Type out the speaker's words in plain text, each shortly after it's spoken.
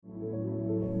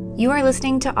You are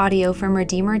listening to audio from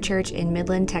Redeemer Church in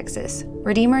Midland, Texas.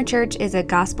 Redeemer Church is a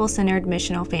gospel-centered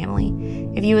missional family.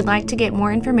 If you would like to get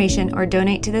more information or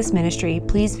donate to this ministry,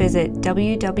 please visit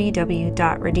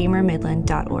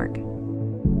www.redeemermidland.org.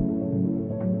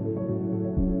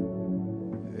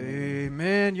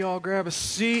 Amen. Y'all grab a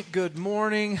seat. Good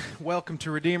morning. Welcome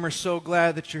to Redeemer. So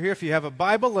glad that you're here. If you have a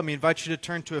Bible, let me invite you to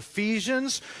turn to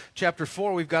Ephesians chapter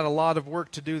 4. We've got a lot of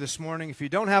work to do this morning. If you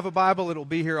don't have a Bible, it'll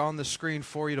be here on the screen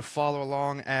for you to follow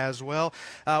along as well.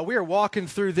 We are walking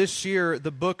through this year the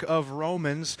book of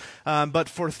Romans, but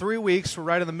for 3 weeks, we're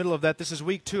right in the middle of that. This is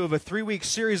week 2 of a 3-week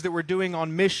series that we're doing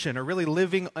on mission, or really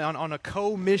living on a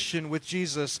co-mission with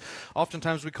Jesus.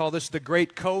 Oftentimes we call this the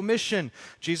Great Co-Mission.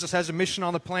 Jesus has a mission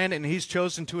on the planet, and He's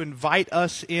chosen to invite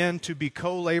us in to be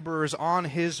co-laborers on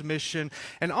His mission.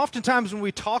 And oftentimes when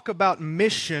we talk about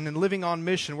mission and living on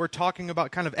mission, we're talking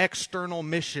about kind of external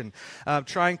mission,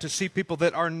 trying to see people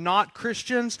that are not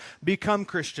Christians become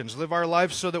Christians, live our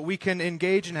lives so that we can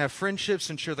engage and have friendships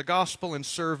and share the gospel and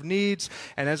serve needs.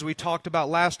 And as we talked about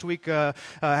last week,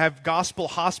 have gospel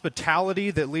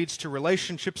hospitality that leads to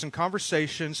relationships and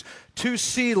conversations, to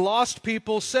see lost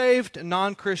people saved,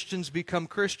 non-Christians become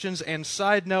Christians. And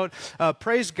side note,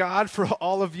 praise God for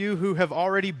all of you who have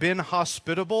already been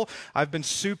hospitable. I've been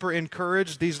super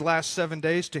encouraged these last 7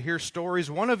 days to hear stories.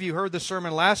 One of you heard the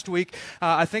sermon last week.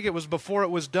 I think it was before it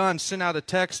was done, sent out a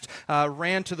text,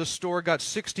 ran to the store, got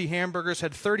 60 hamburgers,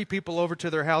 had 30 people over to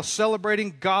their house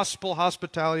celebrating gospel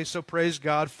hospitality, so praise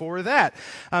God for that.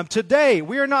 Today,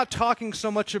 we are not talking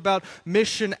so much about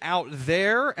mission out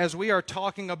there as we are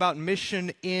talking about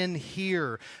mission in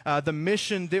here. The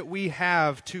mission that we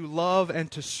have to love and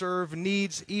to serve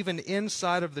needs even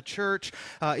inside of the church,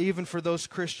 even for those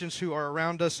Christians who are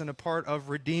around us and a part of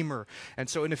Redeemer. And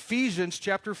so in Ephesians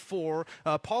chapter 4,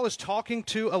 Paul is talking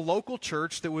to a local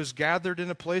church that was gathered in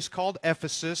a place called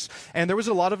Ephesus, and there was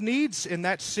a lot of needs in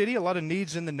that city, a lot of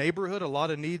needs in the neighborhood, a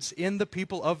lot of needs in the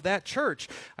people of that church.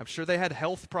 I'm sure they had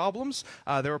health problems.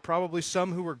 There were probably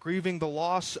some who were grieving the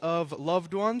loss of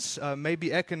loved ones,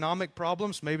 maybe economic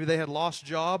problems. Maybe they had lost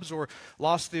jobs or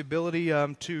lost the ability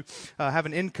to have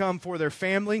an income for their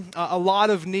family. A lot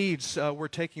of needs were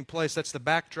taking place. That's the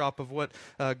backdrop of what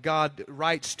God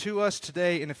writes to us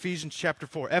today in Ephesians chapter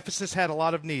 4. Ephesus had a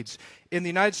lot of needs. In the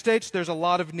United States, there's a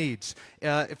lot of needs.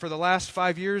 For the last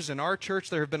 5 years in our church,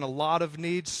 there have been a lot of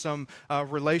needs, some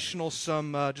relational,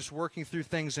 some just working through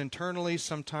things internally.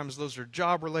 Sometimes those are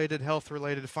job-related,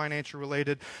 health-related,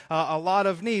 financial-related, a lot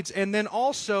of needs. And then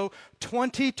also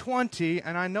 2020,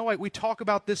 and I know we talk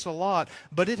about this a lot,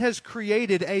 but it has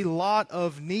created a lot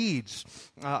of needs.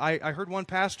 I heard one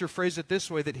pastor phrase it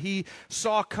this way, that he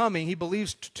saw coming, he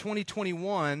believes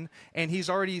 2021, and he's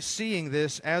already seeing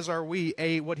this, as are we,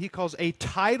 what he calls a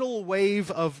tidal wave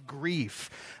of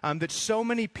grief, that so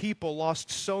many people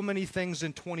lost so many things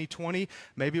in 2020.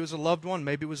 Maybe it was a loved one,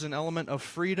 maybe it was an element of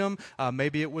freedom,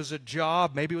 maybe it was a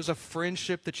job, maybe it was a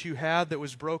friendship that you had that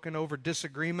was broken over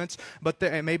disagreements, but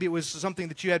maybe it was something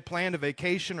that you had planned, a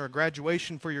vacation or a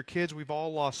graduation for your kids. We've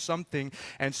all lost something,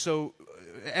 and so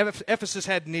Ephesus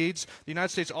had needs. The United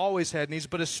States always had needs,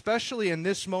 but especially in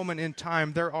this moment in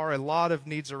time, there are a lot of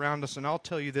needs around us. And I'll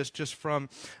tell you this just from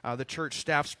the church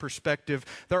staff's perspective.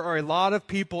 There are a lot of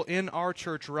people in our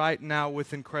church right now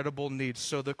with incredible needs.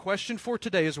 So the question for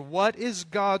today is, what is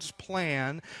God's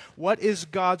plan? What is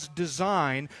God's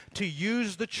design to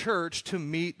use the church to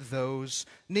meet those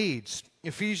needs?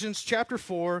 Ephesians chapter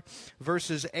 4,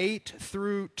 verses 8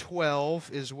 through 12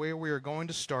 is where we are going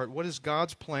to start. What is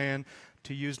God's plan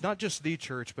to use not just the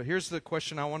church, but here's the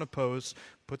question I want to pose.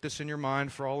 Put this in your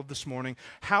mind for all of this morning.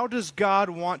 How does God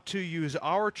want to use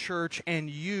our church and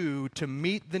you to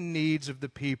meet the needs of the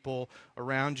people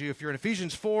around you? If you're in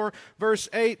Ephesians 4, verse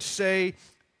 8, say,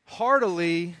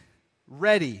 heartily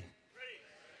ready.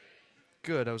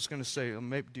 Good. I was going to say,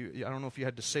 maybe I don't know if you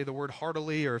had to say the word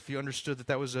heartily or if you understood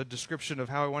that was a description of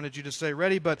how I wanted you to say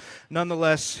ready, but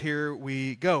nonetheless, here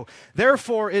we go.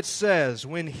 Therefore, it says,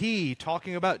 when He,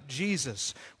 talking about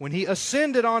Jesus, when He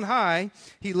ascended on high,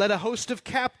 He led a host of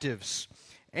captives,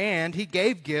 and He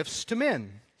gave gifts to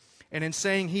men. And in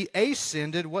saying He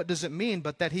ascended, what does it mean?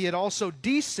 But that He had also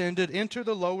descended into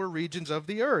the lower regions of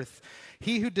the earth.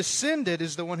 He who descended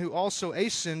is the one who also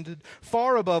ascended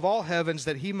far above all heavens,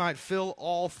 that He might fill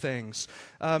all things.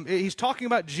 He's talking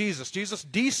about Jesus. Jesus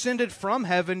descended from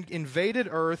heaven, invaded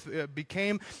earth,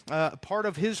 became part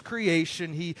of His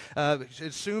creation. He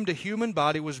assumed a human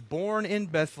body, was born in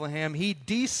Bethlehem. He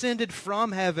descended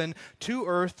from heaven to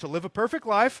earth to live a perfect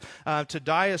life, to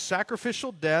die a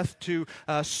sacrificial death, to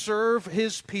serve serve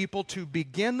his people, to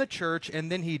begin the church,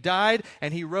 and then he died,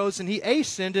 and he rose, and he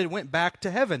ascended, went back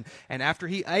to heaven. And after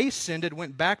he ascended,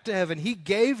 went back to heaven, he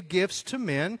gave gifts to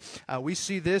men. We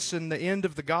see this in the end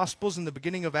of the Gospels, in the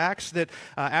beginning of Acts, that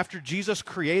after Jesus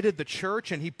created the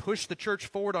church and he pushed the church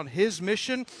forward on his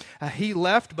mission, he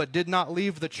left but did not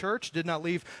leave the church, did not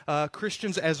leave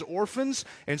Christians as orphans,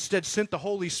 instead sent the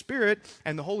Holy Spirit,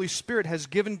 and the Holy Spirit has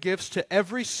given gifts to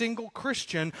every single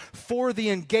Christian for the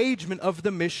engagement of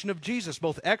the mission of Jesus,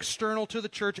 both external to the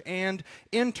church and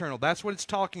internal. That's what it's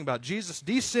talking about. Jesus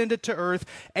descended to earth,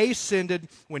 ascended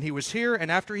when he was here,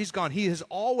 and after he's gone, he has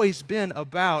always been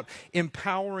about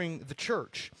empowering the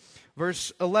church.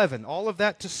 Verse 11, all of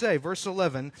that to say, verse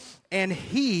 11, and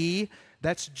he,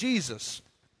 that's Jesus.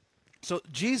 So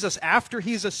Jesus, after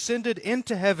he's ascended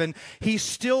into heaven, he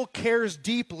still cares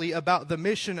deeply about the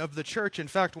mission of the church. In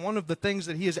fact, one of the things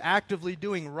that he is actively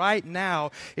doing right now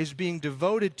is being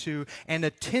devoted to and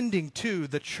attending to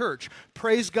the church.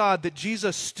 Praise God that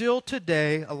Jesus still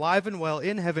today, alive and well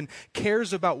in heaven,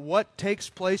 cares about what takes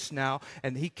place now,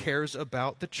 and he cares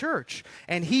about the church.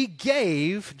 And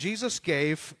Jesus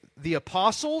gave the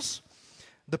apostles,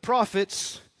 the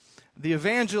prophets, the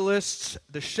evangelists,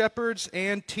 the shepherds,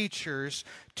 and teachers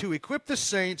to equip the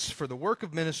saints for the work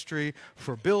of ministry,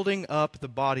 for building up the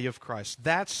body of Christ.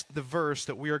 That's the verse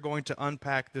that we are going to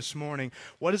unpack this morning.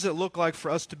 What does it look like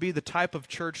for us to be the type of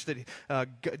church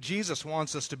that Jesus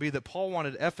wants us to be, that Paul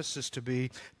wanted Ephesus to be?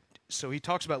 So he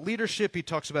talks about leadership, he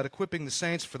talks about equipping the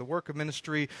saints for the work of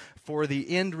ministry, for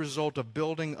the end result of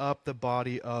building up the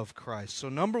body of Christ. So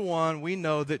number one, we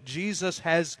know that Jesus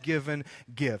has given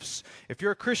gifts. If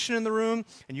you're a Christian in the room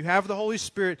and you have the Holy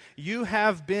Spirit, you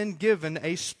have been given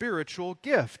a spiritual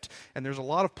gift. And there's a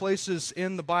lot of places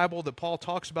in the Bible that Paul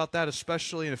talks about that,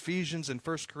 especially in Ephesians and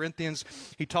 1 Corinthians.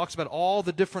 He talks about all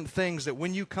the different things that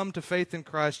when you come to faith in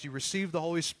Christ, you receive the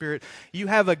Holy Spirit. You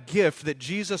have a gift that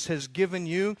Jesus has given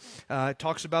you. It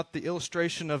talks about the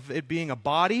illustration of it being a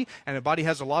body, and a body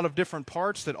has a lot of different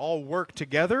parts that all work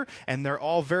together, and they're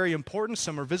all very important.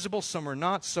 Some are visible, some are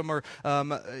not. Some are,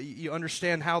 you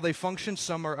understand how they function.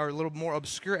 Some are a little more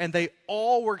obscure, and they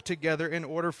all work together in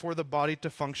order for the body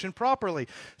to function properly.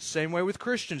 Same way with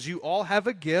Christians. You all have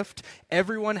a gift.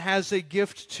 Everyone has a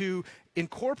gift to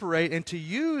incorporate and to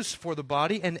use for the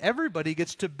body, and everybody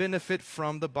gets to benefit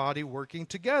from the body working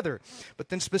together. But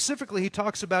then specifically he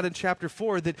talks about in chapter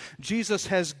 4 that Jesus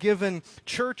has given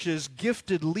churches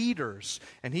gifted leaders,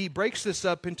 and he breaks this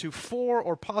up into 4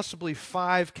 or possibly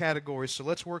 5 categories. So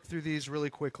let's work through these really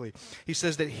quickly. He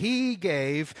says that he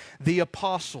gave the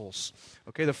apostles.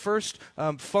 Okay, the first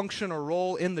function or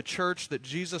role in the church that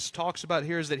Jesus talks about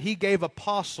here is that he gave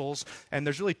apostles, and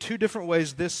there's really 2 different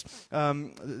ways this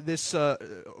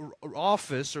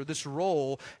office or this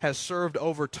role has served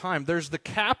over time. There's the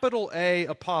capital A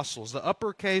apostles. The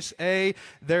uppercase A,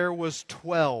 there was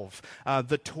 12.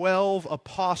 The 12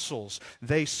 apostles,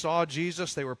 they saw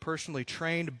Jesus, they were personally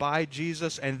trained by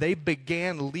Jesus, and they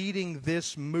began leading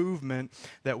this movement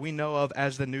that we know of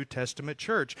as the New Testament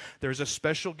church. There's a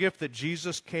special gift that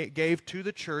Jesus gave to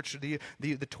the church, the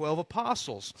 12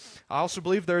 apostles. I also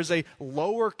believe there's a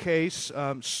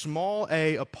lowercase, small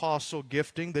a apostle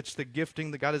gifting. That's the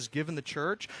gifting that God has given the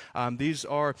church. These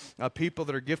are people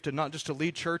that are gifted not just to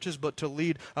lead churches, but to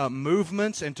lead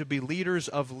movements and to be leaders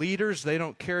of leaders. They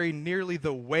don't carry nearly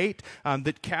the weight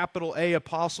that capital A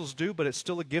apostles do, but it's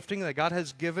still a gifting that God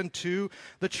has given to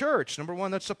the church. Number 1,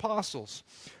 that's apostles.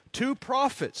 2,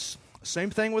 prophets.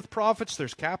 Same thing with prophets.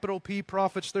 There's capital P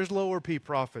prophets, there's lower P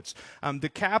prophets. The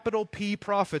capital P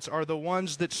prophets are the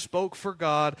ones that spoke for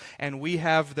God, and we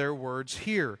have their words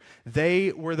here.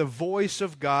 They were the voice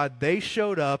of God. They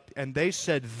showed up, and they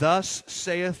said, "Thus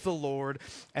saith the Lord,"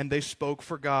 and they spoke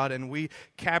for God, and we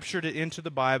captured it into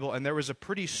the Bible, and there was a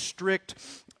pretty strict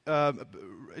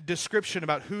description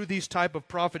about who these type of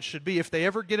prophets should be. If they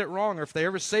ever get it wrong, or if they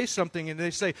ever say something and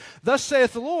they say, "Thus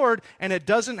saith the Lord," and it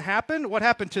doesn't happen, what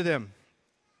happened to them?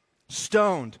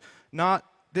 Stoned. Not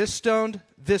this stoned,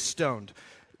 this stoned.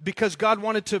 Because God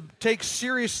wanted to take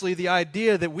seriously the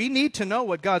idea that we need to know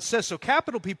what God says. So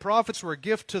capital P prophets were a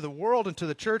gift to the world and to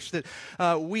the church, that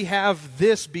we have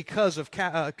this because of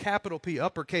capital P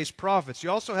uppercase prophets. You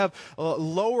also have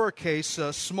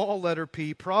lowercase small letter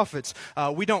p prophets.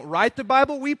 We don't write the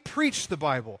Bible, we preach the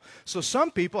Bible. So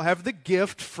some people have the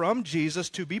gift from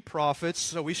Jesus to be prophets.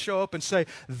 So we show up and say,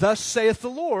 "Thus saith the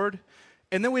Lord."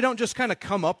 And then we don't just kind of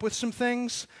come up with some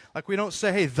things. Like we don't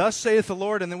say, "Hey, thus saith the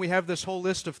Lord," and then we have this whole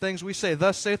list of things. We say,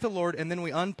 "Thus saith the Lord," and then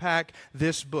we unpack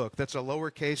this book. That's a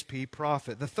lowercase p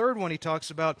prophet. The third one he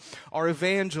talks about are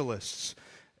evangelists.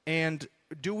 And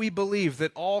do we believe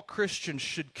that all Christians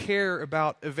should care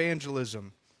about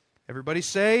evangelism? Everybody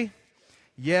say,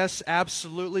 yes,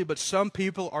 absolutely, but some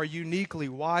people are uniquely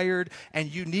wired and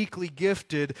uniquely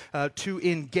gifted to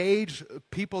engage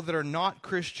people that are not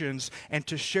Christians and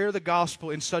to share the gospel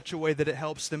in such a way that it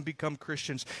helps them become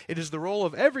Christians. It is the role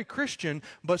of every Christian,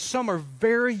 but some are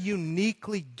very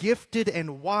uniquely gifted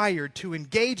and wired to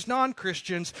engage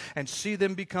non-Christians and see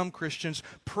them become Christians.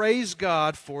 Praise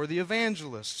God for the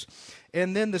evangelists.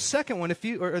 And then the second one,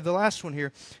 or the last one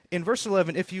here, in verse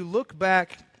 11, if you look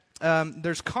back,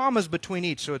 there's commas between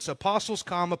each. So it's apostles,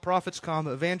 comma, prophets,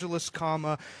 comma, evangelists,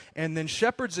 comma, and then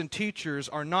shepherds and teachers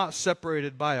are not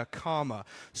separated by a comma.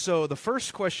 So the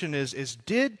first question is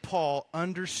did Paul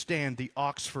understand the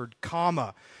Oxford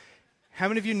comma? How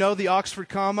many of you know the Oxford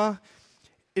comma?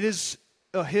 It is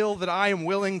a hill that I am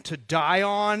willing to die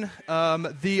on.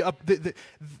 The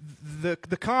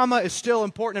comma is still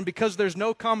important, and because there's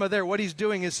no comma there, what he's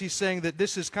doing is he's saying that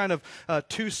this is kind of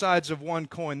two sides of one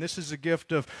coin. This is a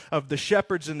gift of the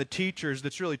shepherds and the teachers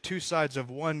that's really two sides of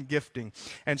one gifting.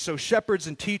 And so shepherds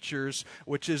and teachers,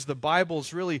 which is the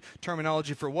Bible's really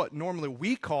terminology for what normally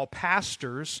we call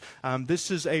pastors,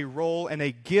 this is a role and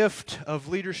a gift of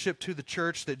leadership to the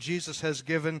church that Jesus has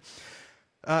given.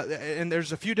 And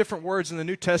there's a few different words in the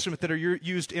New Testament that are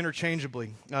used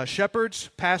interchangeably. Shepherds,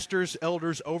 pastors,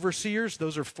 elders, overseers.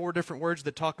 Those are four different words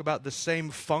that talk about the same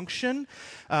function.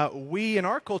 We, in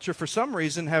our culture, for some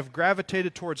reason, have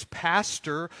gravitated towards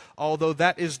pastor, although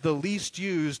that is the least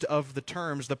used of the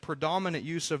terms. The predominant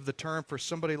use of the term for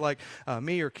somebody like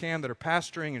me or Cam that are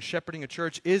pastoring and shepherding a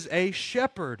church is a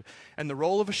shepherd. And the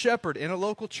role of a shepherd in a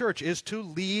local church is to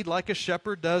lead like a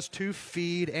shepherd does, to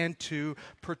feed and to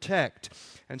protect.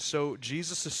 And so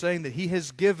Jesus is saying that he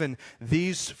has given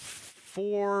these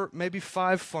four, maybe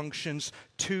five functions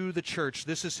to the church.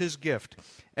 This is his gift.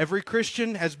 Every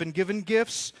Christian has been given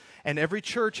gifts, and every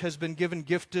church has been given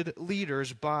gifted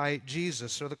leaders by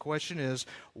Jesus. So the question is,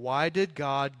 why did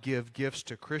God give gifts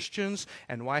to Christians,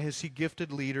 and why has he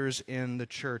gifted leaders in the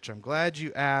church? I'm glad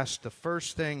you asked. The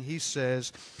first thing he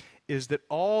says is that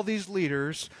all these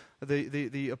leaders,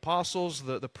 the apostles,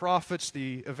 the prophets,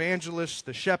 the evangelists,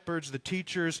 the shepherds, the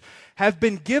teachers, have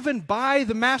been given by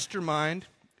the mastermind,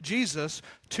 Jesus,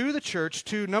 to the church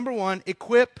to, number one,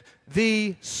 equip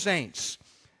the saints.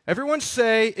 Everyone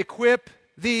say, equip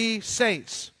the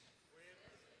saints.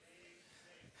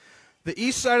 The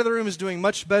east side of the room is doing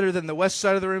much better than the west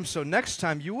side of the room, so next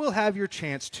time you will have your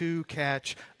chance to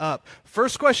catch up.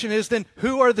 First question is then,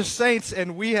 who are the saints?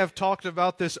 And we have talked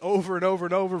about this over and over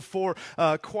and over for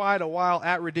quite a while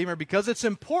at Redeemer, because it's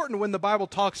important when the Bible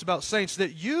talks about saints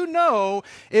that you know,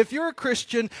 if you're a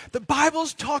Christian, the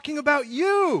Bible's talking about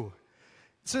you.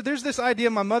 So there's this idea.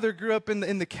 My mother grew up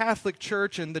in the Catholic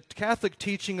Church, and the Catholic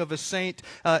teaching of a saint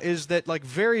is that like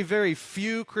very, very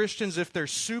few Christians, if they're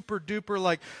super duper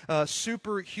like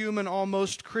superhuman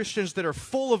almost Christians that are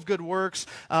full of good works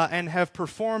and have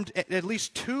performed at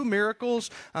least two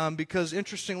miracles, because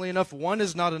interestingly enough, one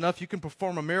is not enough. You can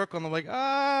perform a miracle and they're like,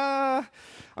 I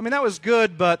mean, that was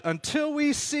good, but until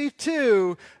we see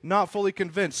two, not fully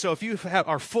convinced. So if you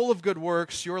are full of good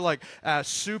works, you're like a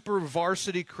super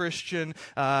varsity Christian,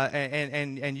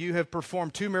 and you have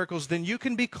performed two miracles, then you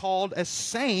can be called a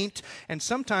saint. And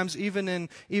sometimes even in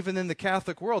the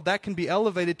Catholic world, that can be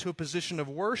elevated to a position of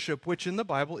worship, which in the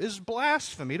Bible is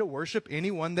blasphemy, to worship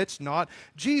anyone that's not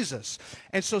Jesus.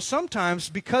 And so sometimes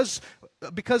because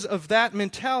of that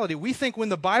mentality, we think when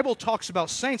the Bible talks about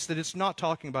saints that it's not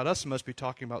talking about us, it must be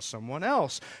talking about someone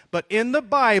else. But in the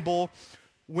Bible,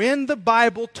 when the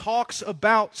Bible talks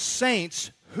about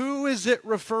saints, who is it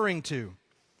referring to?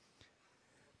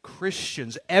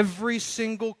 Christians. Every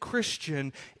single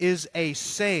Christian is a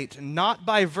saint, not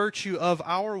by virtue of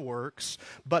our works,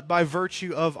 but by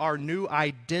virtue of our new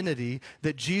identity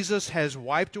that Jesus has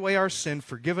wiped away our sin,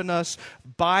 forgiven us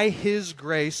by his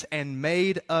grace, and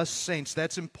made us saints.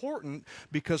 That's important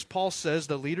because Paul says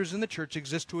the leaders in the church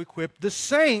exist to equip the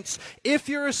saints. If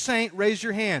you're a saint, raise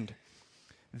your hand.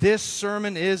 This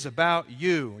sermon is about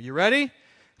you. You ready?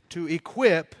 To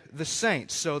equip the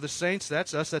saints. So the saints,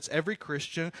 that's us, that's every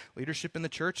Christian. Leadership in the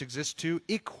church exists to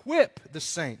equip the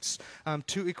saints.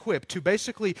 To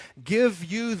basically give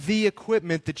you the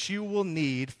equipment that you will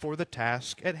need for the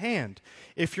task at hand.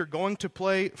 If you're going to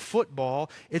play football,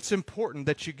 it's important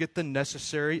that you get the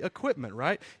necessary equipment,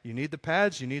 right? You need the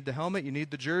pads, you need the helmet, you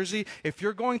need the jersey. If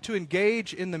you're going to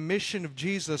engage in the mission of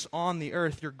Jesus on the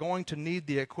earth, you're going to need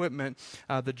the equipment.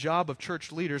 The job of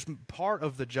church leaders, part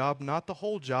of the job, not the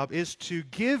whole job, is to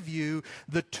give you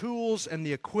the tools and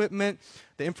the equipment,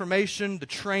 the information, the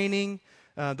training,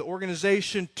 the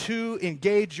organization to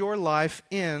engage your life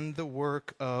in the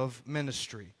work of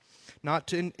ministry. not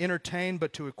to entertain,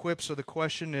 but to equip. So the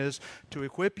question is, to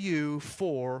equip you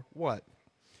for what?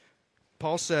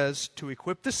 Paul says, to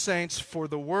equip the saints for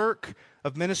the work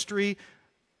of ministry.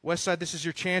 Westside, this is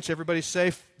your chance. Everybody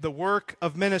say, the work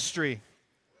of ministry.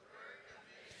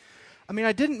 I mean,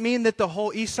 I didn't mean that the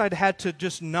whole East Side had to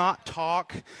just not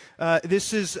talk.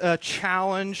 This is a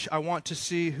challenge. I want to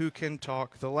see who can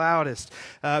talk the loudest.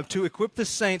 To equip the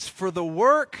saints for the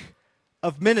work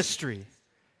of ministry.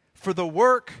 For the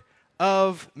work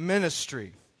of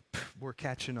ministry. We're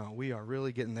catching on. We are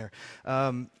really getting there.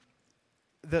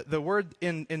 The word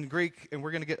in Greek, and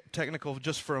we're going to get technical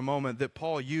just for a moment, that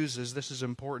Paul uses, this is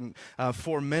important,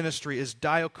 for ministry is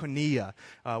diakonia,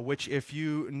 which if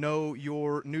you know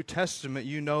your New Testament,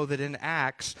 you know that in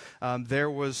Acts, there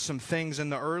was some things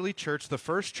in the early church, the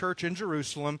first church in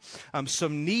Jerusalem,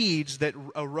 some needs that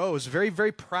arose, very,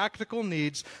 very practical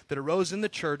needs that arose in the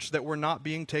church that were not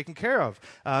being taken care of.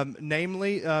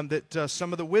 Namely, that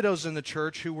some of the widows in the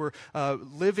church who were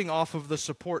living off of the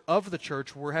support of the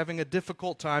church were having a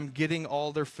difficult time getting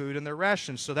all their food and their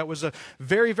rations. So that was a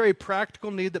very, very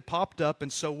practical need that popped up. And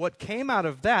so what came out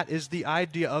of that is the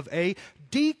idea of a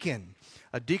deacon.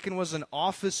 A deacon was an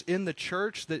office in the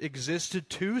church that existed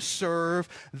to serve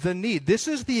the need. This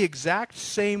is the exact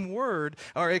same word,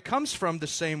 or it comes from the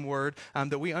same word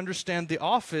that we understand the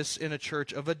office in a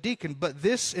church of a deacon. But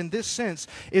this, in this sense,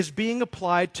 is being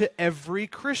applied to every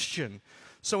Christian.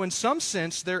 So in some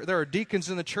sense, there are deacons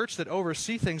in the church that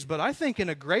oversee things, but I think in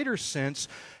a greater sense,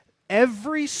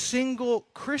 every single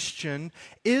Christian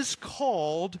is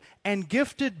called and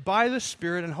gifted by the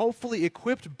Spirit and hopefully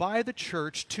equipped by the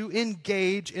church to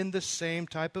engage in the same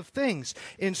type of things,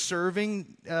 in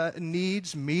serving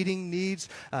needs, meeting needs,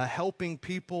 helping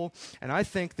people. And I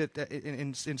think that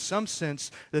in some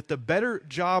sense that the better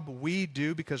job we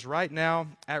do, because right now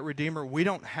at Redeemer we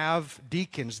don't have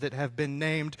deacons that have been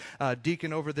named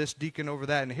deacon over this, deacon over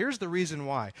that. And here's the reason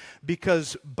why.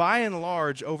 Because by and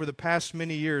large over the past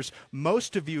many years,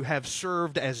 most of you have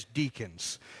served as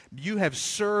deacons. You have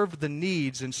served the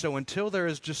needs, and so until there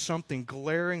is just something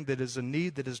glaring that is a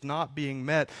need that is not being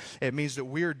met, it means that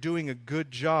we are doing a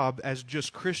good job as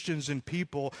just Christians and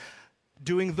people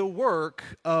doing the work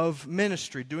of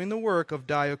ministry, doing the work of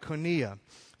diakonia.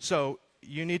 So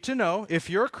you need to know, if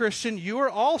you're a Christian, you are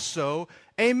also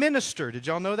a minister. Did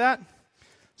y'all know that?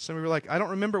 Some of you are like, I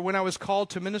don't remember when I was called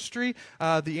to ministry.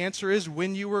 The answer is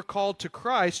when you were called to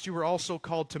Christ, you were also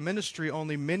called to ministry,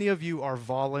 only many of you are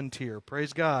volunteer.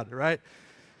 Praise God, right?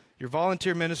 You're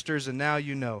volunteer ministers, and now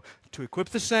you know. To equip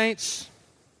the saints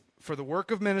for the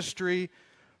work of ministry,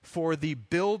 for the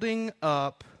building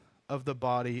up of the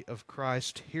body of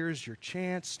Christ. Here's your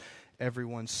chance.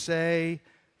 Everyone say,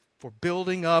 for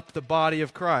building up the body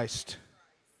of Christ.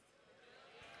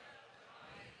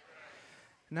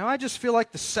 Now, I just feel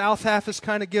like the south half is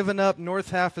kind of given up,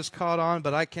 north half is caught on,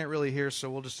 but I can't really hear, so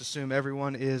we'll just assume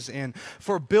everyone is in.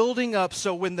 For building up,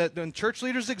 so when church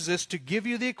leaders exist to give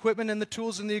you the equipment and the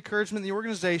tools and the encouragement and the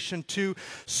organization to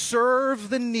serve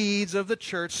the needs of the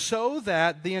church so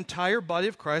that the entire body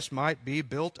of Christ might be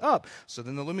built up. So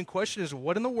then the looming question is,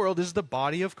 what in the world is the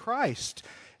body of Christ?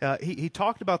 He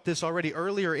talked about this already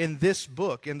earlier in this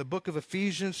book, in the book of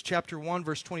Ephesians, chapter 1,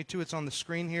 verse 22. It's on the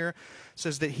screen here. It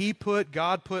says that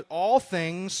God put all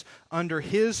things under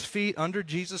His feet, under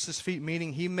Jesus' feet,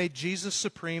 meaning He made Jesus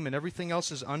supreme and everything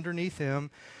else is underneath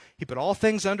Him. He put all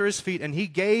things under His feet, and He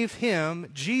gave Him,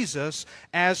 Jesus,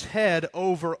 as head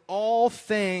over all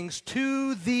things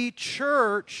to the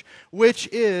church, which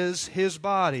is His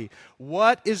body.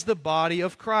 What is the body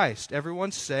of Christ?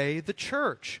 Everyone say the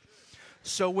church.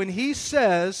 So when he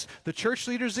says the church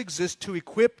leaders exist to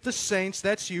equip the saints,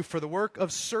 that's you, for the work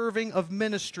of serving, of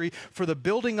ministry, for the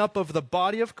building up of the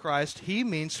body of Christ, he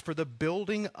means for the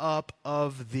building up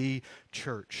of the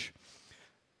church.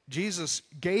 Jesus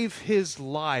gave his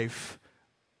life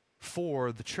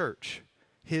for the church,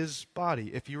 his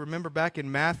body. If you remember back in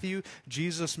Matthew,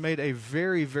 Jesus made a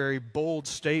very, very bold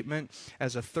statement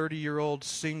as a 30-year-old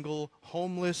single,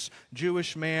 homeless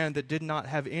Jewish man that did not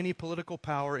have any political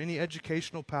power, any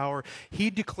educational power. He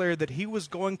declared that he was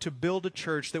going to build a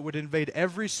church that would invade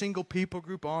every single people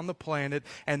group on the planet,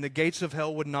 and the gates of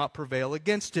hell would not prevail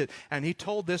against it. And he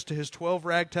told this to his 12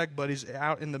 ragtag buddies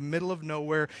out in the middle of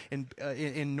nowhere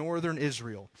in northern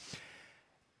Israel.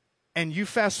 And you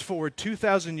fast forward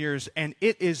 2,000 years, and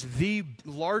it is the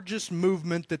largest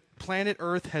movement planet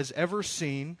Earth has ever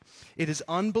seen. It is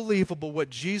unbelievable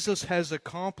what Jesus has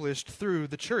accomplished through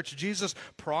the church. Jesus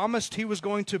promised he was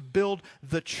going to build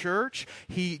the church.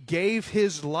 He gave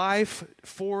his life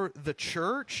for the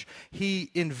church.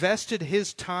 He invested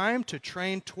his time to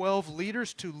train 12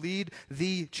 leaders to lead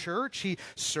the church. He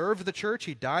served the church.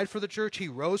 He died for the church. He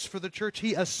rose for the church.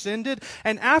 He ascended.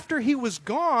 And after he was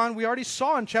gone, we already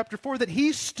saw in chapter 4 that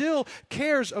he still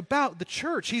cares about the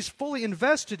church. He's fully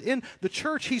invested in the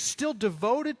church. He's still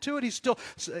devoted to it. He's still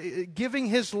giving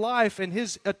his life and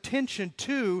his attention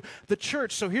to the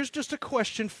church. So here's just a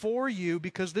question for you,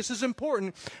 because this is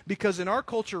important, because in our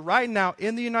culture right now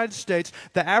in the United States,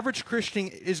 the average Christian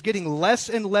is getting less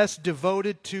and less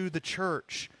devoted to the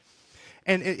church.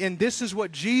 And this is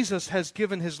what Jesus has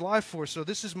given his life for. So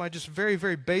this is my just very,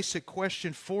 very basic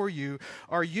question for you.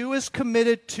 Are you as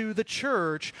committed to the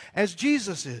church as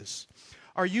Jesus is?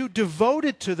 Are you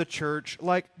devoted to the church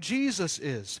like Jesus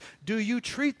is? Do you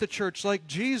treat the church like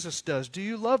Jesus does? Do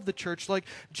you love the church like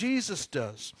Jesus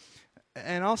does?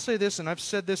 And I'll say this, and I've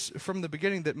said this from the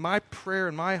beginning, that my prayer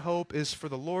and my hope is for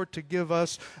the Lord to give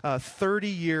us 30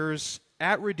 years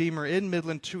at Redeemer in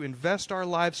Midland to invest our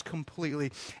lives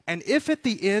completely. And if at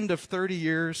the end of 30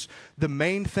 years, the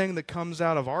main thing that comes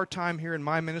out of our time here in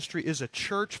my ministry is a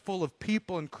church full of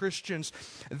people and Christians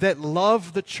that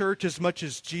love the church as much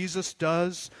as Jesus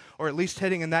does, or at least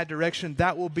heading in that direction,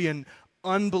 that will be an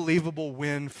unbelievable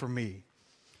win for me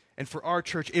and for our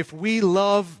church. If we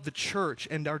love the church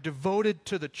and are devoted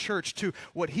to the church, to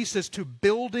what he says, to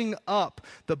building up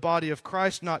the body of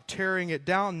Christ, not tearing it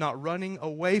down, not running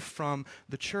away from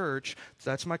the church,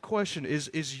 that's my question.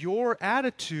 Is your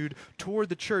attitude toward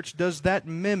the church, does that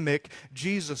mimic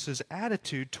Jesus'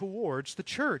 attitude towards the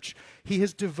church? He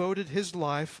has devoted his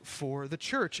life for the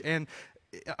church. And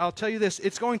I'll tell you this,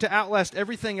 it's going to outlast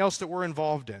everything else that we're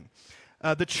involved in.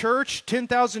 The church,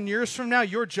 10,000 years from now,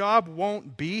 your job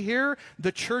won't be here.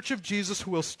 The church of Jesus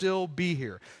will still be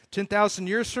here. 10,000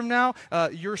 years from now,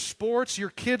 your sports,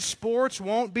 your kids' sports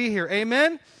won't be here.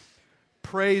 Amen?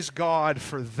 Praise God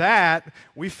for that.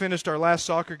 We finished our last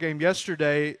soccer game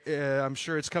yesterday. I'm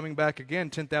sure it's coming back again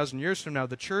 10,000 years from now.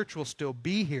 The church will still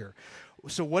be here.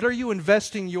 So what are you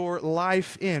investing your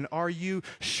life in? Are you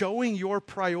showing your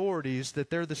priorities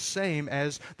that they're the same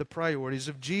as the priorities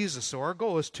of Jesus? So our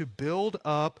goal is to build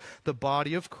up the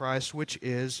body of Christ, which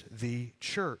is the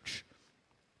church.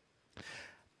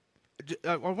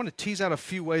 I want to tease out a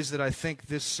few ways that I think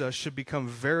this should become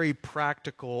very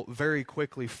practical very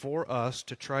quickly for us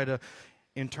to try to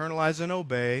internalize and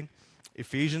obey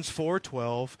Ephesians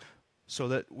 4:12, so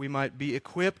that we might be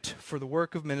equipped for the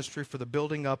work of ministry, for the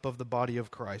building up of the body of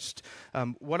Christ.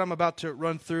 What I'm about to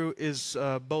run through is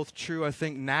both true, I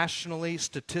think, nationally,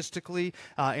 statistically,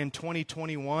 in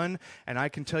 2021. And I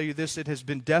can tell you this, it has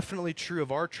been definitely true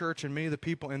of our church and many of the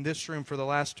people in this room for the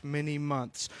last many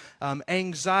months.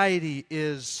 Anxiety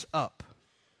is up.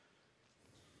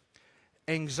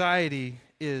 Anxiety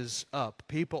is up.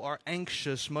 People are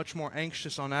anxious, much more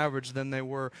anxious on average than they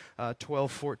were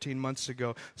 12, 14 months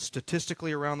ago,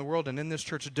 statistically around the world. And in this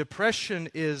church, depression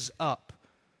is up.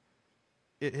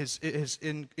 It has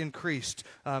increased.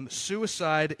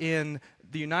 Suicide in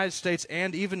the United States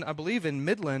and even, I believe, in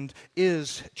Midland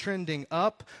is trending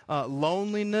up.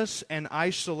 Loneliness and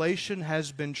isolation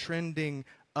has been trending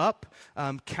up.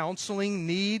 Counseling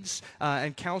needs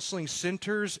and counseling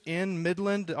centers in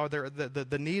Midland,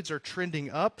 the needs are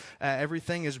trending up.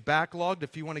 Everything is backlogged.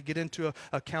 If you want to get into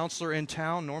a counselor in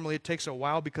town, normally it takes a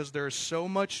while because there is so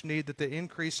much need that the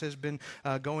increase has been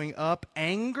going up.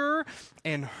 Anger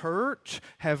and hurt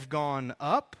have gone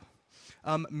up.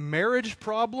 Marriage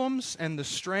problems and the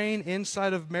strain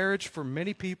inside of marriage for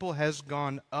many people has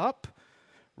gone up.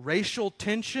 Racial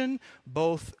tension,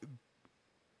 both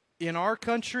in our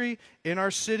country, in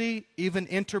our city, even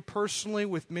interpersonally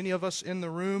with many of us in the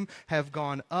room, have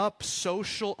gone up.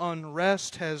 Social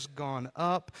unrest has gone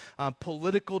up.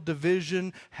 Political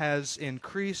division has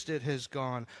increased. It has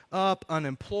gone up.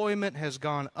 Unemployment has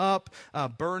gone up.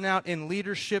 Burnout in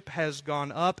leadership has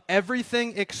gone up.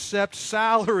 Everything except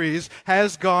salaries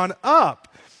has gone up.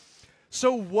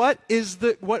 So what is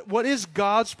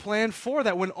God's plan for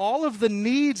that? When all of the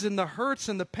needs and the hurts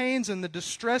and the pains and the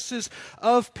distresses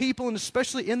of people, and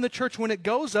especially in the church, when it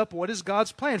goes up, what is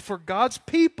God's plan? For God's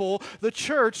people, the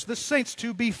church, the saints,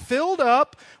 to be filled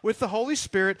up with the Holy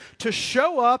Spirit, to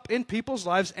show up in people's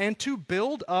lives, and to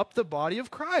build up the body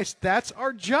of Christ. That's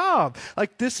our job.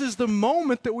 Like, this is the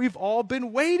moment that we've all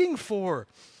been waiting for.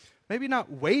 Maybe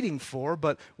not waiting for,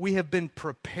 but we have been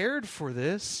prepared for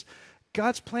this.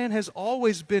 God's plan has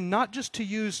always been not just to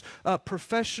use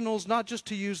professionals, not just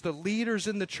to use the leaders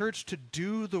in the church to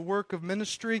do the work of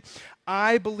ministry.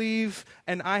 I believe,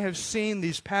 and I have seen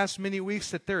these past many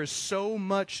weeks, that there is so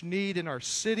much need in our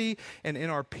city and in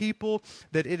our people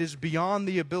that it is beyond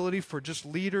the ability for just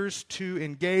leaders to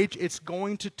engage. It's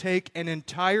going to take an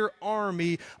entire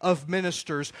army of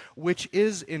ministers, which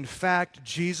is, in fact,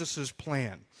 Jesus'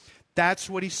 plan. That's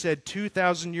what he said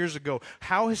 2,000 years ago.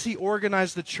 How has he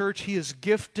organized the church? He has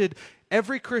gifted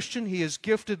every Christian, he has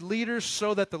gifted leaders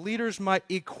so that the leaders might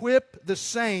equip the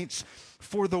saints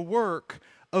for the work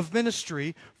of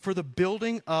ministry, for the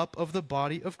building up of the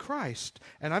body of Christ.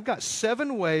 And I've got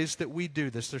 7 ways that we do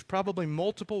this. There's probably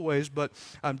multiple ways, but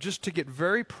just to get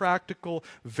very practical,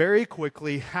 very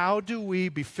quickly, how do we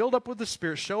be filled up with the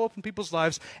Spirit, show up in people's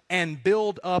lives, and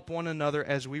build up one another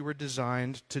as we were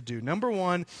designed to do? Number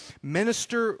 1,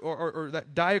 minister, or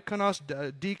that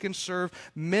diakonos, deacon serve,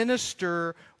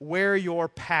 minister where your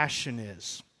passion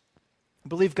is. I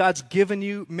believe God's given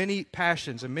you many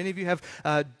passions, and many of you have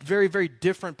very, very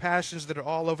different passions that are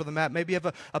all over the map. Maybe you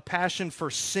have a passion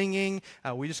for singing.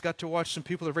 We just got to watch some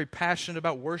people that are very passionate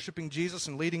about worshiping Jesus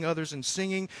and leading others in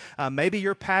singing. Maybe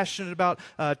you're passionate about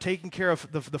taking care of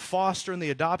the foster and the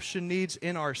adoption needs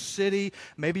in our city.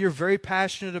 Maybe you're very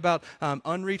passionate about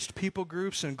unreached people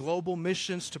groups and global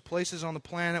missions to places on the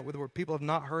planet where people have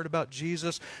not heard about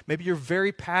Jesus. Maybe you're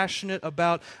very passionate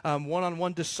about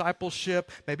one-on-one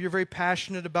discipleship. Maybe you're very passionate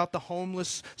about the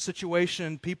homeless situation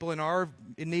and people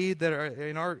in need that are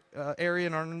in our area,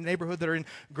 in our neighborhood that are in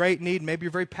great need. Maybe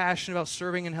you're very passionate about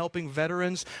serving and helping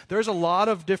veterans. There's a lot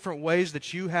of different ways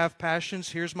that you have passions.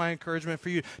 Here's my encouragement for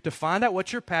you: to find out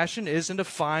what your passion is and to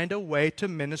find a way to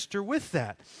minister with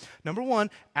that. Number 1,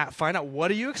 find out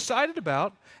what are you excited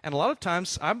about. And a lot of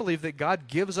times I believe that God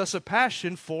gives us a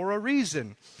passion for a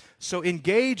reason. So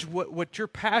engage what your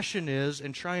passion is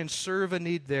and try and serve a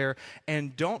need there.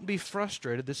 And don't be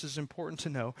frustrated. This is important to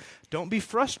know. Don't be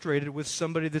frustrated with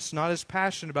somebody that's not as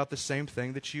passionate about the same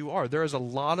thing that you are. There is a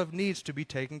lot of needs to be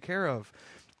taken care of.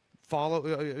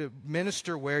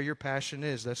 Minister where your passion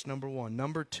is. That's number 1.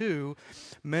 Number 2,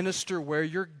 minister where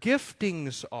your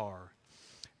giftings are.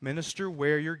 Minister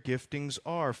where your giftings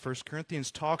are. 1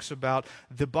 Corinthians talks about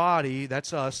the body,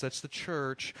 that's us, that's the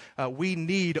church. We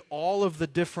need all of the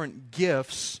different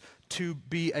gifts to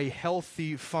be a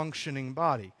healthy, functioning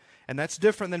body. And that's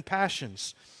different than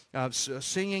passions.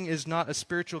 Singing is not a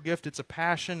spiritual gift, it's a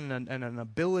passion and an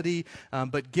ability,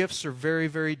 but gifts are very,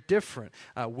 very different.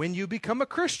 When you become a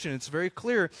Christian, it's very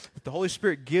clear that the Holy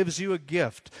Spirit gives you a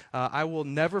gift. I will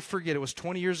never forget, it was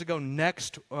 20 years ago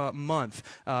next month.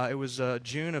 It was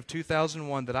June of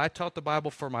 2001 that I taught the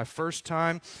Bible for my first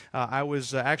time. I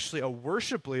was actually a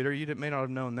worship leader. You may not have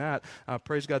known that.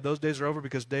 Praise God, those days are over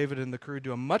because David and the crew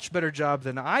do a much better job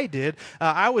than I did.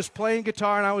 I was playing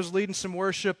guitar and I was leading some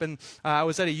worship, and I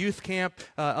was at a youth camp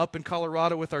up in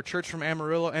Colorado with our church from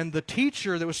Amarillo, and the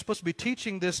teacher that was supposed to be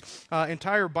teaching this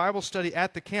entire Bible study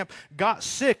at the camp got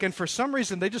sick, and for some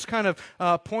reason they just kind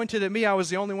of pointed at me. I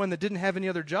was the only one that didn't have any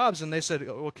other jobs, and they said,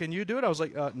 well, can you do it? I was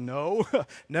like, no,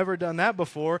 never done that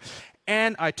before.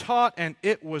 And I taught, and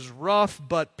it was rough,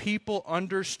 but people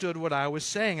understood what I was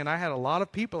saying. And I had a lot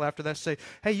of people after that say,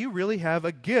 hey, you really have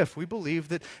a gift. We believe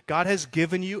that God has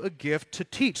given you a gift to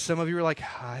teach. Some of you are like,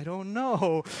 I don't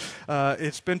know.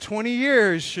 It's been 20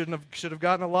 years. Should have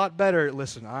gotten a lot better.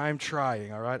 Listen, I'm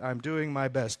trying, all right? I'm doing my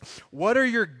best. What are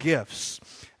your gifts?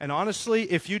 And honestly,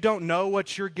 if you don't know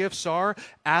what your gifts are,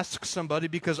 ask somebody,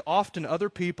 because often other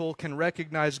people can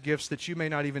recognize gifts that you may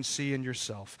not even see in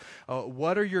yourself.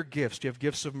 What are your gifts? Do you have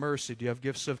gifts of mercy? Do you have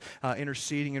gifts of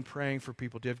interceding and praying for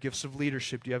people? Do you have gifts of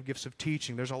leadership? Do you have gifts of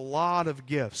teaching? There's a lot of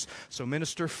gifts. So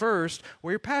minister first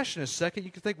where your passion is. Second,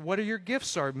 you can think, what are your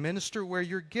gifts are? Minister where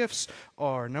your gifts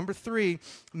are. Number 3,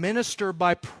 minister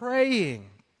by praying.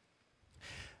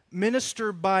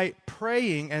 Minister by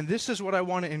praying, and this is what I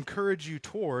want to encourage you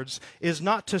towards, is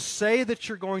not to say that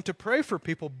you're going to pray for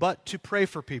people, but to pray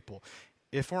for people.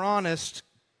 If we're honest,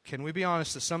 can we be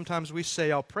honest that sometimes we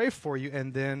say, I'll pray for you,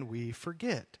 and then we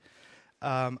forget?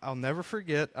 I'll never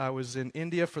forget, I was in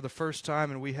India for the first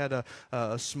time, and we had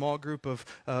a small group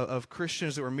of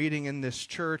Christians that were meeting in this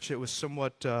church. It was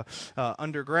somewhat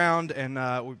underground,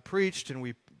 and we preached, and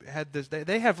we had this.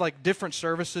 They have like different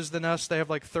services than us. They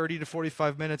have like 30 to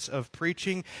 45 minutes of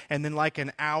preaching and then like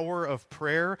an hour of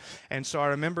prayer. And so I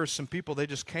remember some people, they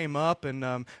just came up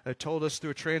and told us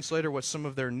through a translator what some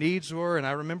of their needs were. And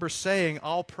I remember saying,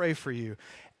 I'll pray for you.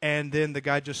 And then the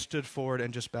guy just stood forward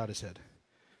and just bowed his head.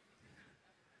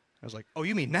 I was like, oh,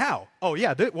 you mean now? Oh,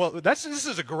 yeah, this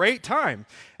is a great time.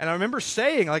 And I remember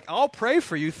saying, like, I'll pray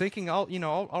for you, thinking I'll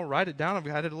write it down. I've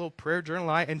got a little prayer journal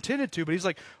I intended to, but he's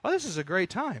like, oh, this is a great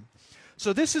time.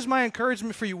 So this is my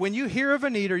encouragement for you. When you hear of a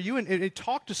need or you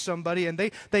talk to somebody and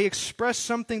they express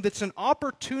something that's an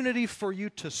opportunity for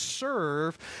you to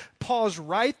serve, pause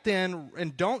right then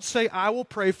and don't say, I will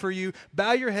pray for you.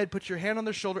 Bow your head, put your hand on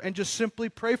their shoulder, and just simply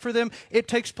pray for them. It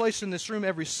takes place in this room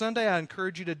every Sunday. I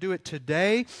encourage you to do it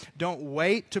today. Don't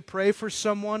wait to pray for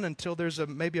someone until there's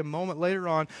maybe a moment later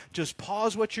on. Just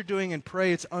pause what you're doing and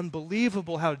pray. It's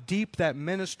unbelievable how deep that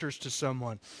ministers to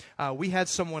someone. We had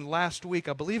someone last week,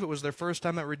 I believe it was their first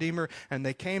time at Redeemer, and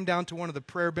they came down to one of the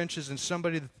prayer benches, and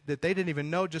somebody that they didn't even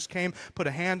know just came, put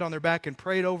a hand on their back and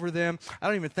prayed over them. I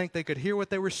don't even think they could hear what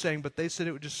they were saying, but they said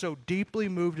it was just so deeply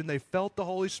moved, and they felt the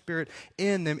Holy Spirit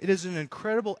in them. It is an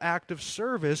incredible act of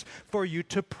service for you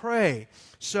to pray.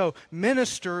 So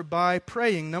minister by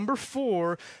praying. Number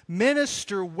 4,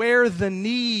 minister where the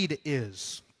need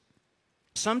is.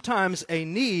 Sometimes a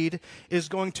need is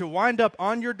going to wind up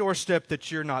on your doorstep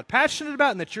that you're not passionate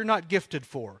about and that you're not gifted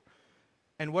for.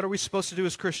 And what are we supposed to do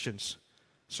as Christians?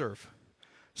 Serve.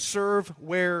 Serve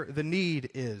where the need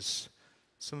is.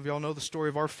 Some of y'all know the story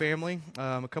of our family.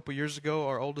 A couple years ago,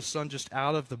 our oldest son, just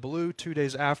out of the blue, 2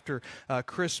 days after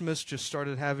Christmas, just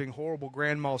started having horrible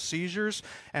grand mal seizures.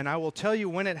 And I will tell you,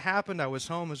 when it happened, I was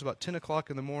home. It was about 10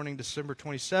 o'clock in the morning, December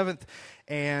 27th.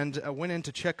 And I went in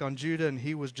to check on Judah, and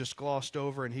he was just glossed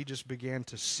over, and he just began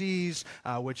to seize,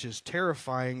 which is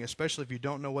terrifying, especially if you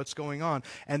don't know what's going on.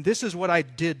 And this is what I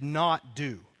did not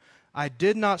do. I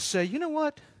did not say, you know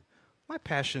what? My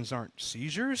passions aren't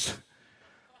seizures.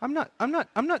 I'm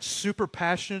not super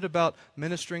passionate about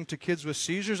ministering to kids with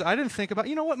seizures. I didn't think about,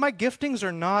 you know what, my giftings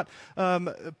are not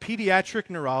pediatric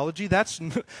neurology. That's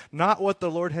not what the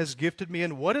Lord has gifted me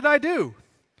in. What did I do?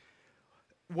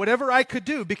 Whatever I could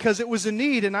do, because it was a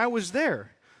need and I was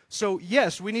there. So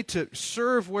yes, we need to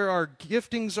serve where our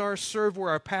giftings are, serve where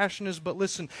our passion is. But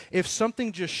listen, if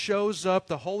something just shows up,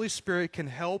 the Holy Spirit can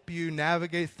help you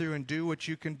navigate through and do what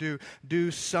you can do. Do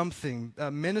something.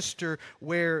 Minister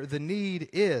where the need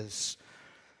is.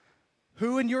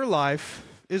 Who in your life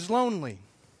is lonely?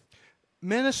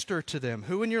 Minister to them.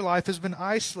 Who in your life has been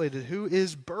isolated? Who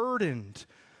is burdened?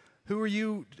 Who are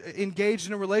you engaged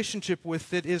in a relationship with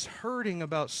that is hurting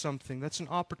about something? That's an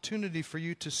opportunity for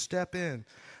you to step in.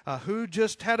 Who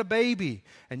just had a baby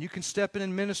and you can step in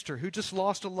and minister? Who just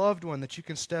lost a loved one that you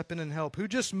can step in and help? Who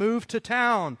just moved to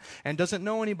town and doesn't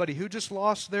know anybody? Who just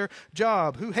lost their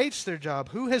job? Who hates their job?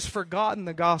 Who has forgotten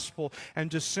the gospel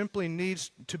and just simply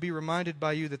needs to be reminded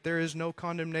by you that there is no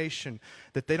condemnation,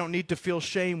 that they don't need to feel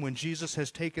shame when Jesus has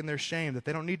taken their shame, that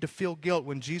they don't need to feel guilt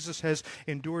when Jesus has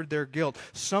endured their guilt?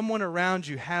 Someone around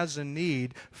you has a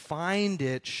need. Find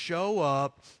it, show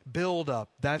up, build up.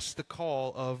 That's the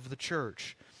call of the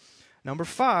church. Number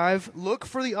 5, look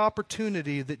for the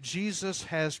opportunity that Jesus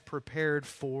has prepared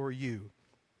for you.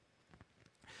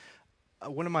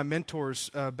 One of my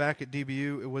mentors back at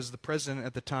DBU, it was the president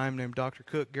at the time named Dr.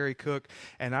 Cook, Gary Cook,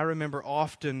 and I remember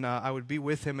often I would be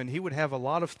with him and he would have a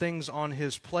lot of things on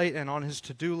his plate and on his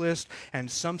to-do list,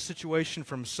 and some situation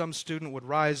from some student would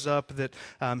rise up that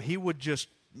he would just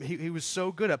He was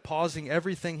so good at pausing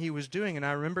everything he was doing. And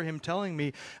I remember him telling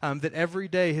me that every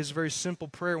day his very simple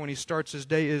prayer when he starts his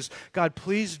day is, God,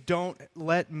 please don't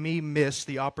let me miss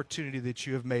the opportunity that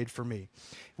you have made for me.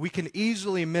 We can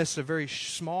easily miss a very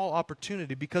small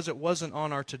opportunity because it wasn't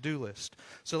on our to-do list.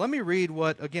 So let me read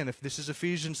what, again, if this is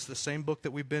Ephesians, the same book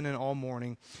that we've been in all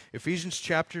morning. Ephesians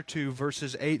chapter 2,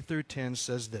 verses 8 through 10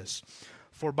 says this: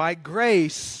 For by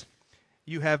grace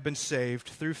you have been saved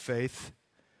through faith.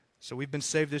 So we've been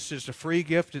saved. This is a free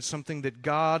gift. It's something that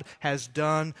God has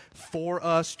done for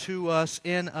us, to us,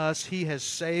 in us. He has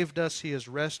saved us. He has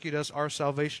rescued us. Our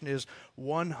salvation is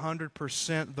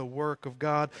 100% the work of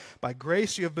God. By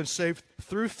grace you have been saved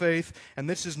through faith, and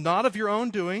this is not of your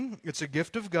own doing. It's a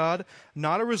gift of God,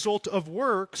 not a result of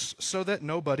works, so that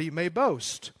nobody may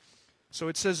boast. So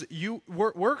it says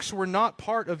works were not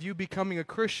part of you becoming a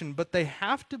Christian, but they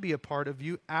have to be a part of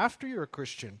you after you're a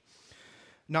Christian.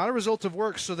 Not a result of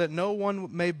works, so that no one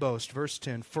may boast. Verse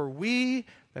 10, for we,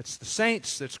 that's the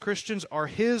saints, that's Christians, are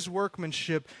His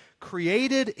workmanship,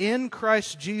 created in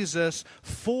Christ Jesus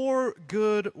for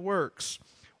good works,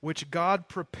 which God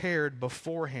prepared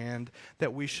beforehand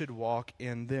that we should walk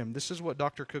in them. This is what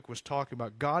Dr. Cook was talking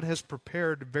about. God has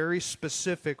prepared very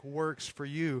specific works for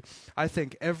you. I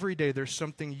think every day there's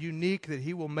something unique that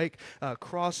He will make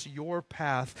cross your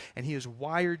path, and He has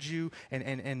wired you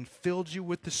and filled you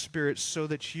with the Spirit so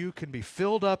that you can be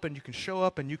filled up and you can show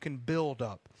up and you can build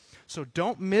up. So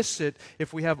don't miss it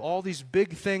if we have all these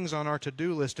big things on our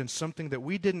to-do list and something that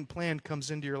we didn't plan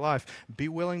comes into your life. Be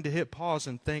willing to hit pause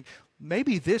and think,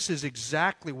 maybe this is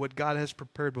exactly what God has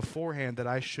prepared beforehand that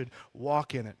I should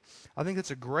walk in it. I think that's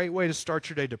a great way to start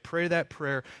your day, to pray that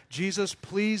prayer. Jesus,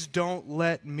 please don't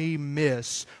let me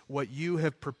miss what you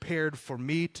have prepared for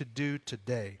me to do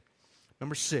today.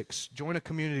 Number 6, join a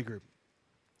community group.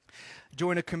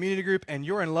 Join a community group, and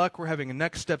you're in luck. We're having a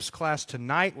Next Steps class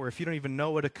tonight, where if you don't even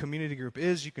know what a community group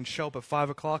is, you can show up at 5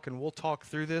 o'clock, and we'll talk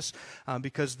through this,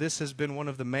 because this has been one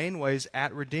of the main ways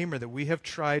at Redeemer that we have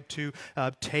tried to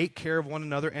take care of one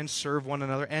another and serve one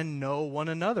another and know one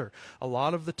another. A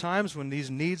lot of the times when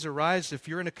these needs arise, if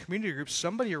you're in a community group,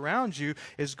 somebody around you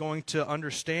is going to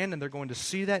understand, and they're going to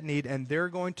see that need, and they're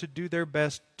going to do their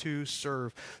best to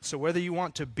serve. So whether you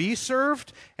want to be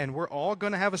served, and we're all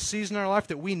going to have a season in our life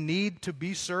that we need to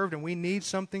be served and we need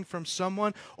something from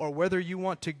someone, or whether you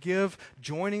want to give,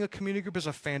 joining a community group is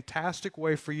a fantastic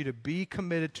way for you to be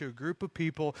committed to a group of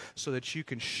people so that you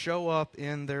can show up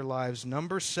in their lives.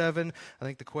 Number 7, I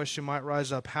think the question might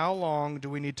rise up, how long do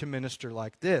we need to minister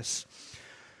like this?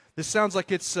 This sounds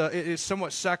like it is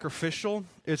somewhat sacrificial.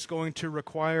 It's going to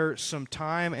require some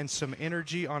time and some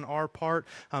energy on our part.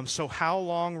 So how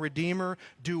long, Redeemer,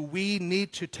 do we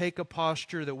need to take a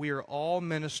posture that we are all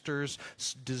ministers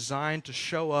designed to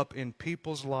show up in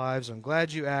people's lives? I'm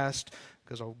glad you asked,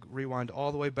 because I'll rewind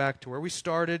all the way back to where we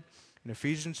started in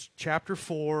Ephesians chapter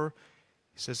 4.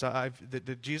 He says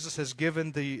that Jesus has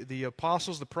given the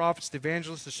apostles, the prophets, the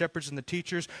evangelists, the shepherds, and the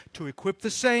teachers to equip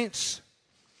the saints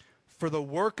for the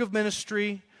work of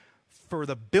ministry, for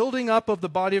the building up of the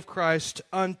body of Christ,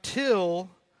 until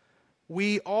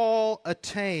we all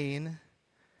attain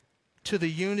to the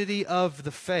unity of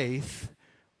the faith,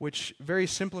 which very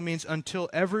simply means until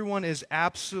everyone is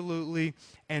absolutely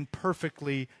and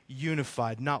perfectly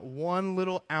unified. Not one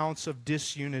little ounce of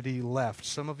disunity left.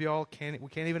 Some of y'all can't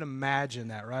even imagine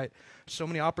that, right? So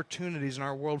many opportunities in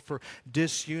our world for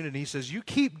disunity. He says, you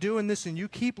keep doing this and you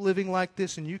keep living like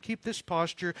this and you keep this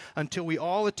posture until we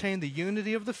all attain the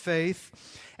unity of the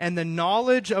faith and the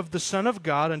knowledge of the Son of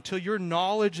God, until your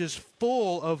knowledge is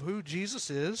full of who Jesus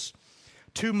is,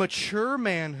 to mature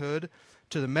manhood,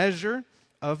 to the measure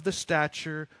of the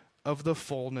stature of the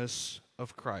fullness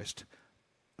of Christ.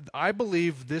 I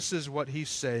believe this is what he's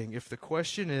saying. If the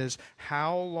question is,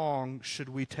 how long should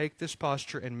we take this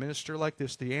posture and minister like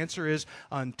this? The answer is,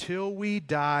 until we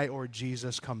die or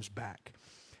Jesus comes back.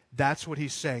 That's what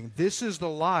he's saying. This is the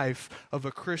life of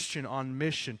a Christian on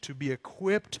mission, to be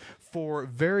equipped for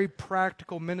very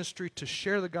practical ministry, to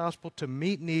share the gospel, to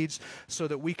meet needs, so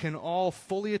that we can all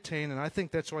fully attain. And I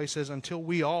think that's why he says, until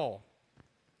we all.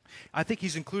 I think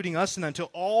he's including us in that. Until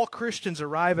all Christians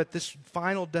arrive at this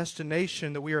final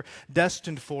destination that we are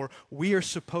destined for, we are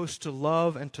supposed to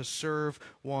love and to serve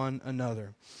one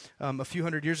another. A few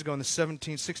hundred years ago in the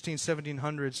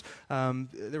 1700s,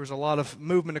 there was a lot of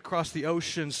movement across the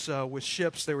oceans with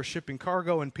ships. They were shipping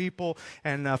cargo and people.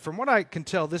 And from what I can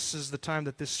tell, this is the time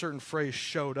that this certain phrase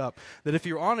showed up. That if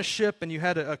you're on a ship and you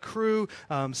had a crew,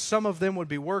 some of them would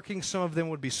be working, some of them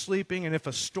would be sleeping. And if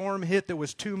a storm hit that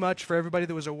was too much for everybody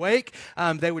that was awake,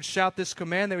 they would shout this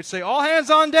command. They would say, all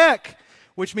hands on deck,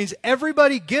 which means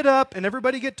everybody get up and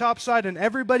everybody get topside and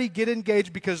everybody get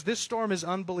engaged, because this storm is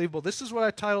unbelievable. This is what I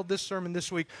titled this sermon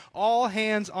this week, All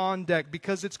Hands on Deck,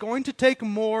 because it's going to take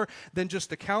more than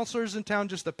just the counselors in town,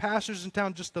 just the pastors in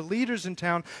town, just the leaders in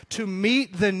town to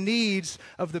meet the needs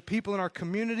of the people in our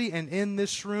community and in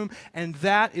this room, and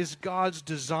that is God's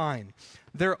design.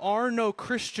 There are no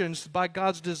Christians by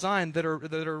God's design that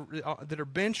are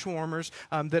bench warmers,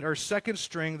 that are second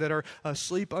string, that are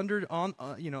asleep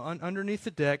underneath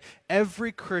the deck.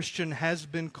 Every Christian has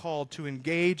been called to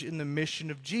engage in the mission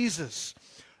of Jesus.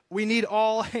 We need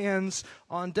all hands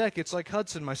on deck. It's like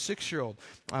Hudson, my 6-year-old.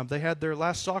 They had their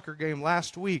last soccer game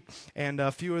last week, and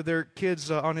a few of their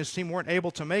kids on his team weren't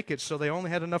able to make it, so they only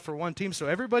had enough for one team. So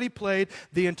everybody played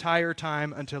the entire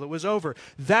time until it was over.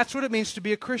 That's what it means to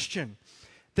be a Christian.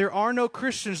 There are no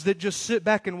Christians that just sit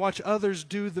back and watch others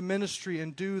do the ministry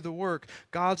and do the work.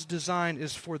 God's design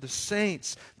is for the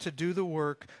saints to do the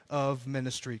work of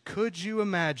ministry. Could you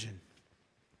imagine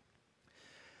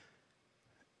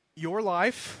your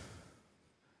life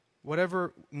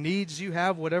whatever needs you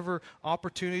have, whatever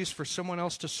opportunities for someone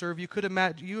else to serve you. Could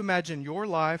you imagine your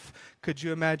life? Could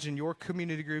you imagine your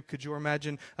community group? Could you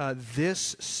imagine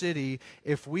this city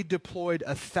if we deployed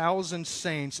 1,000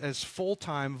 saints as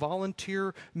full-time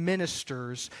volunteer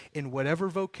ministers in whatever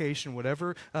vocation,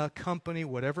 whatever company,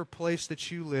 whatever place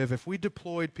that you live? If we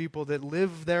deployed people that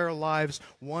live their lives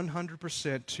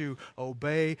 100% to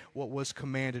obey what was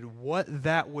commanded, what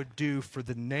that would do for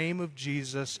the name of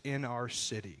Jesus in our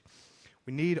city.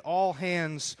 We need all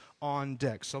hands on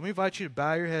deck. So let me invite you to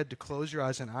bow your head, to close your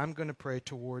eyes, and I'm going to pray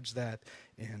towards that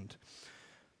end.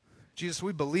 Jesus,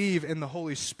 we believe in the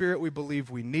Holy Spirit. We believe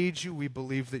we need you. We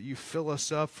believe that you fill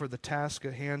us up for the task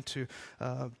at hand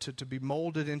to be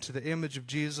molded into the image of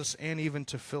Jesus, and even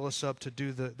to fill us up to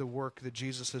do the work that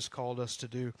Jesus has called us to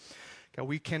do. God,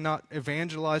 we cannot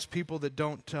evangelize people that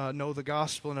don't know the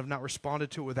gospel and have not responded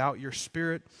to it without your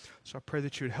Spirit. So I pray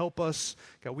that you would help us.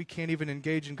 God, we can't even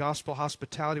engage in gospel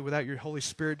hospitality without your Holy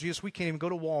Spirit. Jesus, we can't even go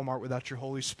to Walmart without your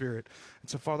Holy Spirit. And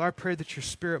so, Father, I pray that your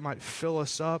Spirit might fill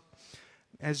us up.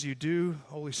 As you do,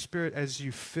 Holy Spirit, as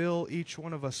you fill each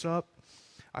one of us up,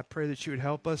 I pray that you would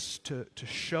help us to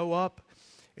show up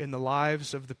in the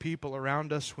lives of the people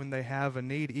around us when they have a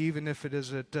need, even if it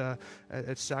is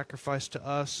at sacrifice to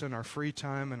us and our free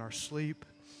time and our sleep.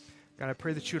 God, I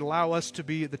pray that you would allow us to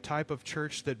be the type of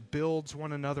church that builds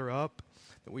one another up,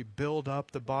 that we build up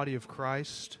the body of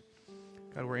Christ.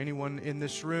 God, where anyone in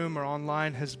this room or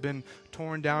online has been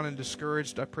torn down and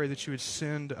discouraged, I pray that you would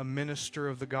send a minister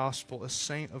of the gospel, a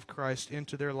saint of Christ,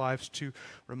 into their lives to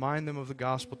remind them of the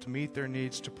gospel, to meet their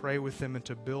needs, to pray with them, and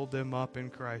to build them up in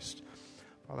Christ.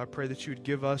 Father, I pray that you would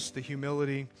give us the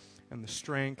humility and the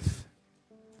strength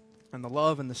and the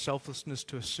love and the selflessness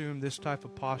to assume this type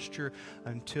of posture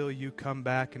until you come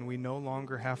back and we no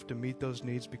longer have to meet those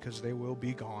needs because they will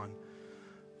be gone.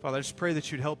 Father, I just pray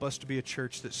that you'd help us to be a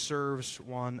church that serves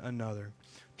one another,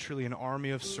 truly an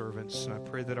army of servants. And I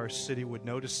pray that our city would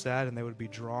notice that and they would be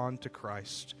drawn to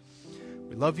Christ.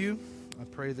 We love you. I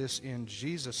pray this in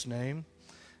Jesus' name.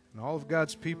 And all of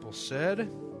God's people said...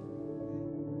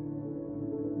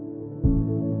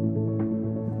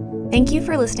 Thank you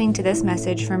for listening to this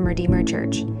message from Redeemer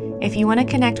Church. If you want to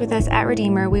connect with us at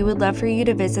Redeemer, we would love for you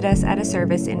to visit us at a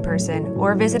service in person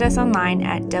or visit us online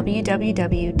at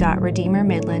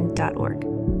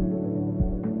www.redeemermidland.org.